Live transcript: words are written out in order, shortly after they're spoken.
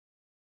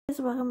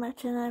Welcome back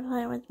to another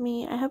Plan With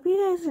Me. I hope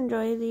you guys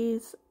enjoy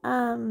these.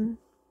 I know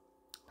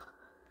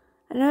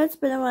it's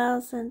been a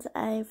while since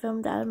I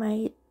filmed out of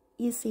my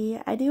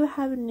EC. I do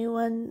have a new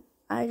one.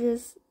 I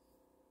just,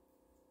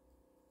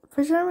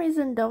 for some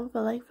reason, don't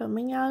feel like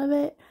filming out of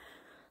it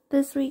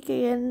this week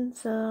again.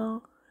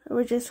 So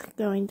we're just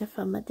going to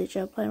film a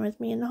digital Plan With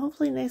Me, and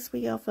hopefully next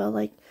week I'll feel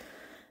like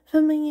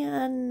filming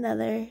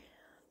another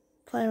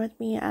Plan With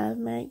Me out of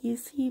my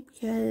EC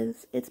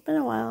because it's been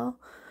a while.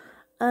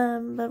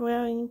 But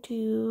we're going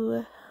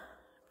to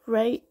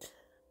write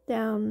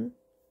down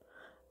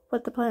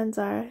what the plans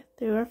are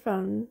through our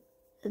phone.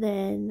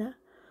 Then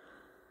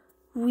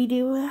we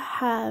do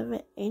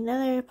have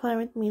another Plan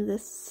With Me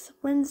this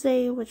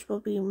Wednesday, which will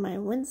be my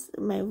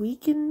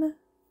weekend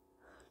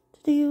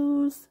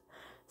to-dos.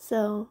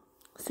 So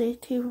stay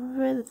tuned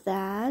for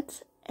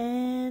that,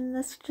 and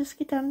let's just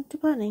get down to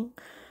planning.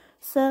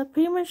 So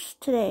pretty much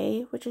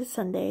today, which is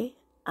Sunday,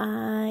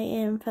 I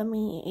am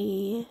filming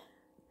a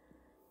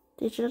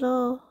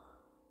digital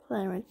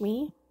Plan With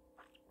Me.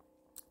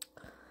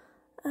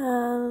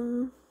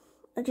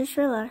 I just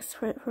relaxed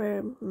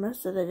for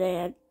most of the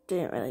day. I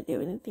didn't really do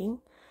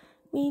anything.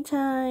 Me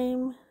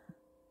time,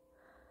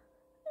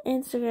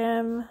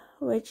 Instagram,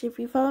 which if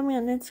you follow me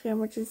on Instagram,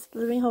 which is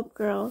Living Hope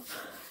Girl,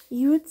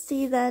 you would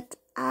see that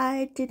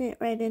I didn't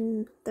write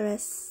in the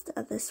rest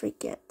of this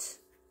week yet.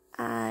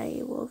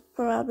 I will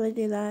probably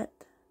do that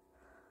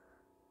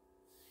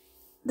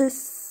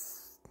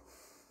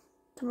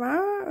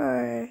tomorrow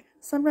or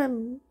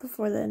sometime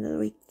before the end of the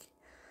week,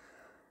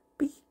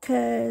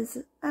 because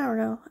I don't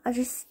know, I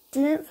just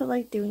didn't feel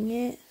like doing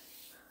it.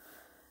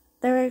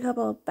 There were a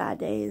couple of bad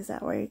days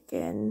at work,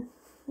 and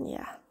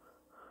yeah,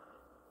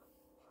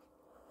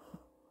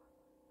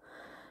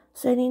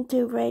 so I need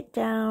to write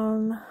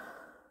down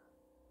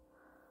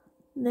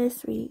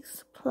this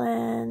week's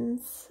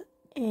plans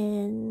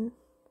in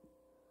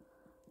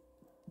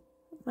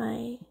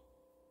my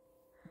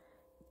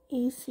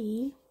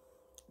EC,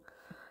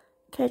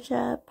 catch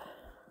up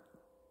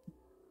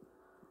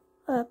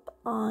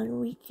on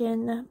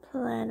weekend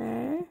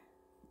planner,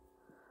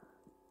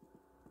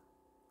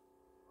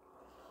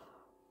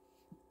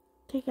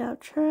 take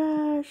out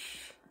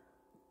trash.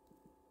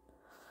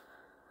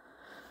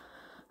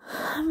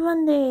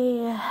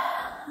 Monday,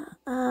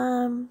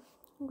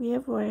 we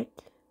have work,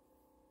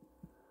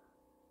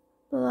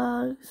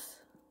 blogs,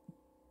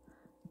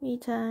 me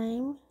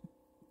time,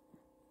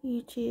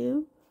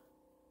 YouTube,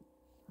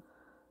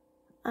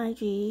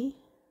 IG.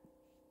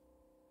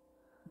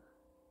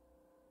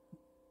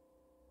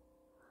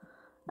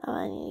 Oh,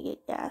 I need to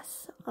get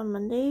gas on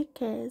Monday,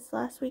 because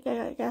last week I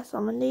got gas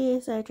on Monday,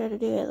 so I try to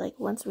do it like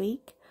once a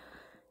week.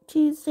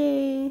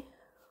 Tuesday,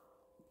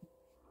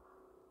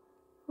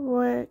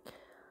 work,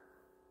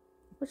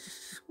 which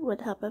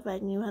would help if I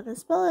knew how to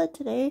spell it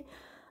today.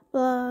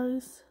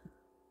 Blogs,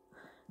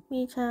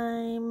 me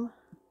time,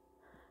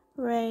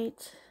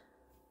 write,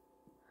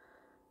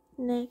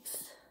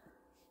 next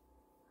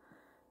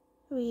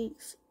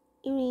week's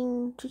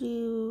evening to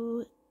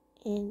do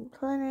in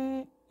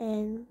planner,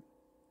 and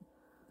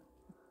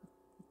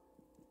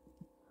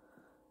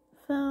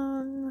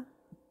phone,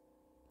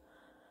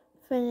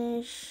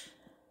 finish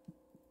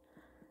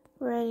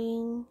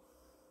writing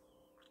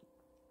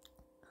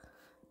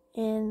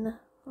in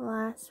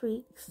last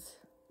week's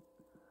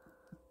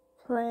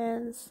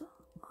plans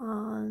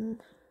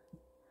on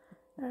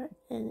our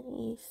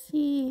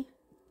NEC.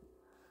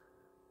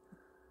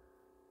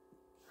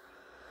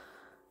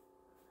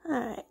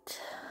 Alright,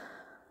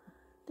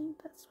 I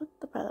think that's what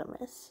the problem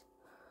is.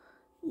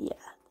 Yeah,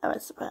 that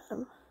was the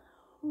problem.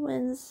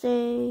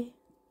 Wednesday,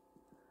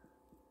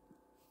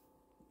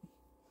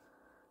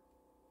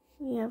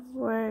 we have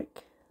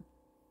work,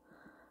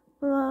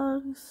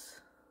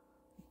 vlogs.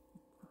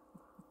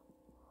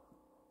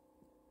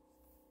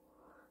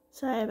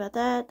 Sorry about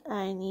that.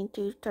 I need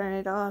to turn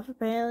it off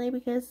apparently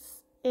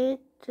because it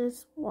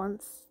just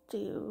wants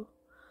to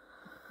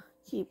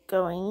keep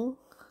going.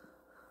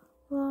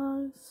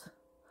 Vlogs,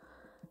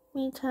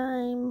 me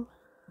time,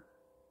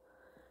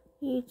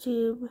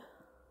 YouTube,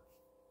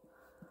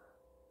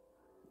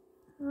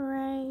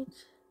 right,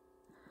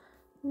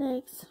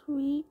 next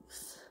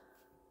week's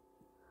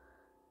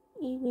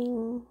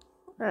evening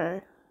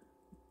or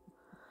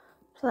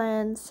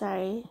plans,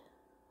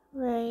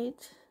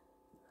 right,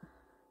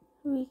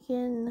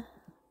 weekend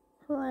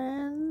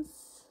plans,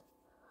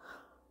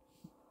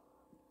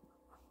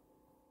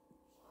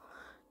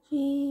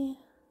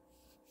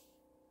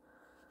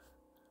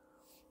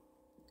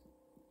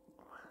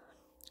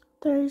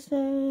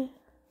 Thursday,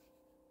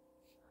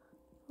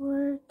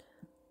 work,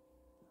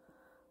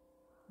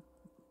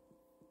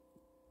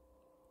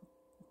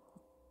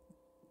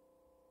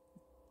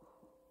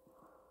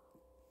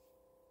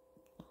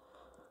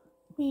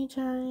 me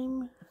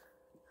time,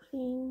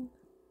 clean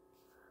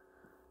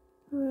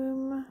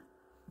room,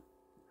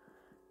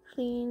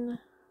 clean,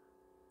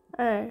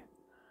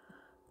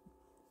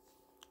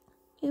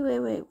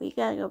 wait, we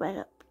gotta go back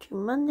up to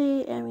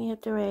Monday, and we have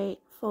to write,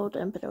 fold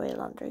and put away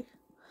laundry.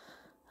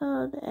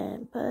 Fold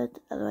and put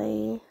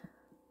away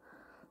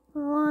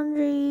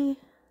laundry,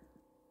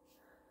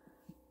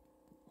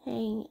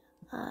 hang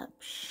up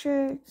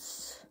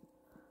shirts.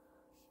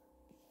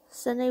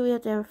 Sunday we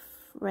have to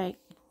rank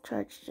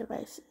charge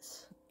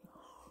devices.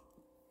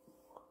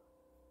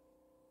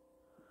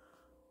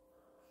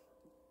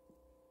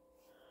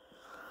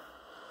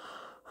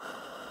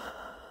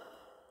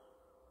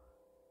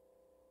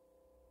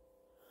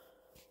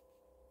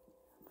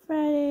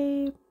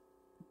 Friday,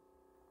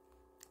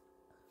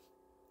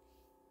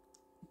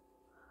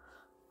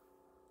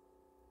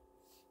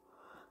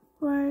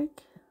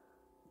 work,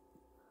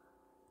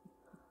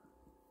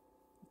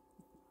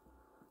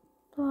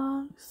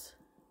 vlogs,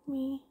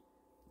 me.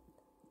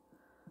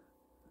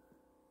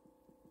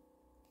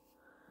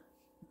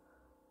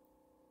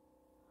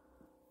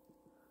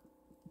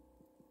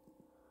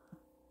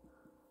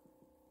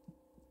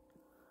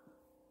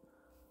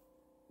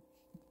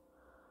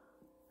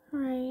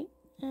 Right,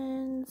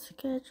 and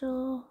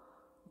schedule.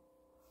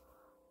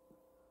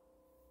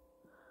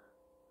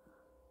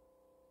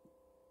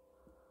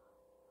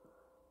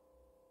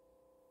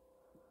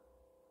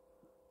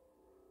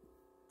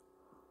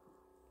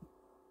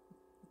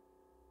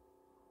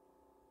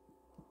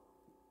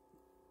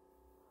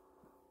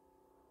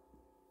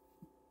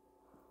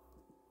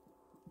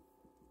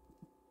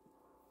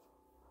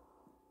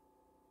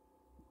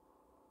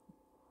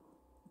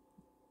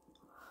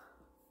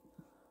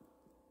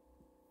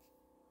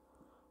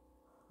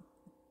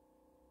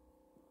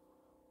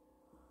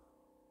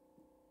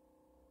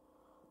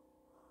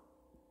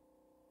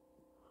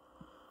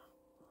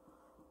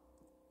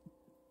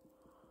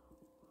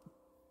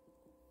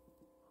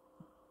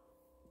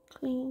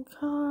 Clean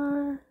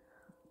car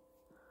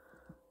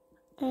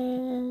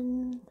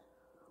and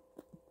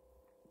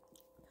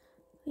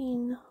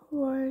clean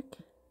work.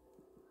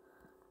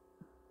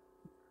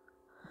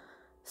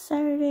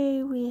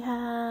 Saturday we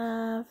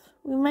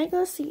might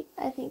go see,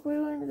 I think we're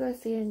going to go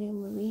see a new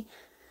movie.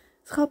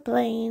 It's called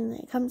Plane.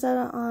 It comes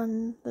out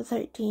on the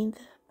 13th,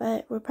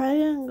 but we're probably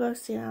going to go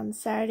see it on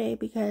Saturday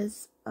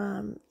because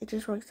it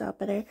just works out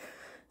better.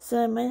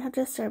 So I might have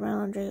to start my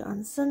laundry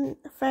on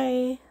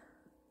Friday,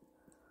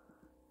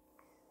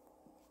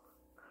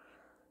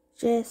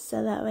 just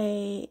so that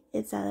way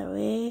it's out of the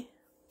way.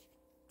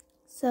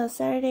 So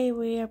Saturday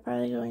we are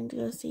probably going to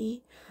go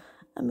see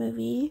a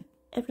movie.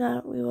 If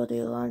not, we will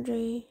do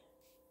laundry,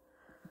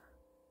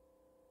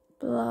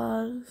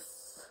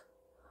 blogs,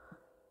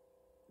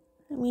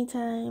 me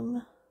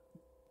time,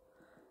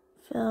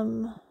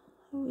 film,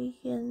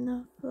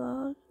 weekend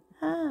vlog.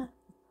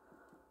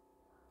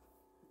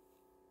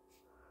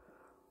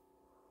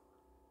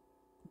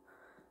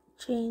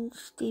 Change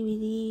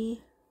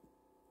DVD.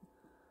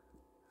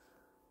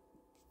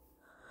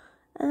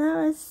 And that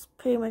was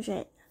pretty much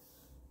it.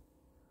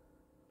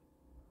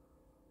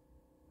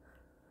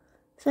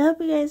 So I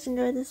hope you guys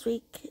enjoyed this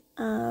week.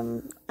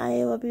 I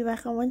will be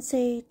back on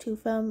Wednesday to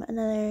film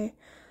another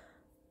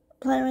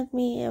Plan With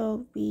Me. It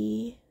will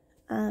be,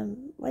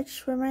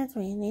 which reminds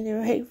me, I need to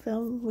write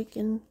film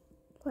weekend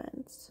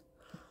plans.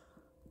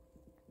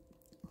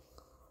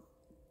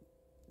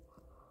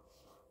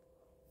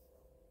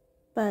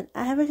 But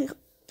I have a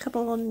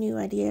couple of new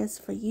ideas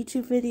for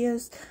YouTube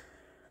videos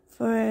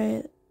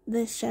for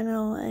this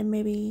channel and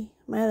maybe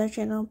my other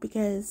channel,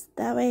 because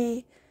that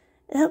way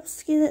it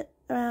helps get it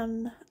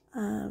around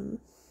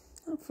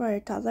for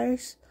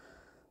toddlers.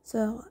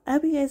 So I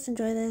hope you guys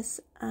enjoy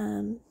this.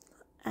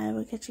 I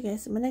will catch you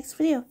guys in my next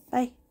video.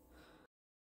 Bye.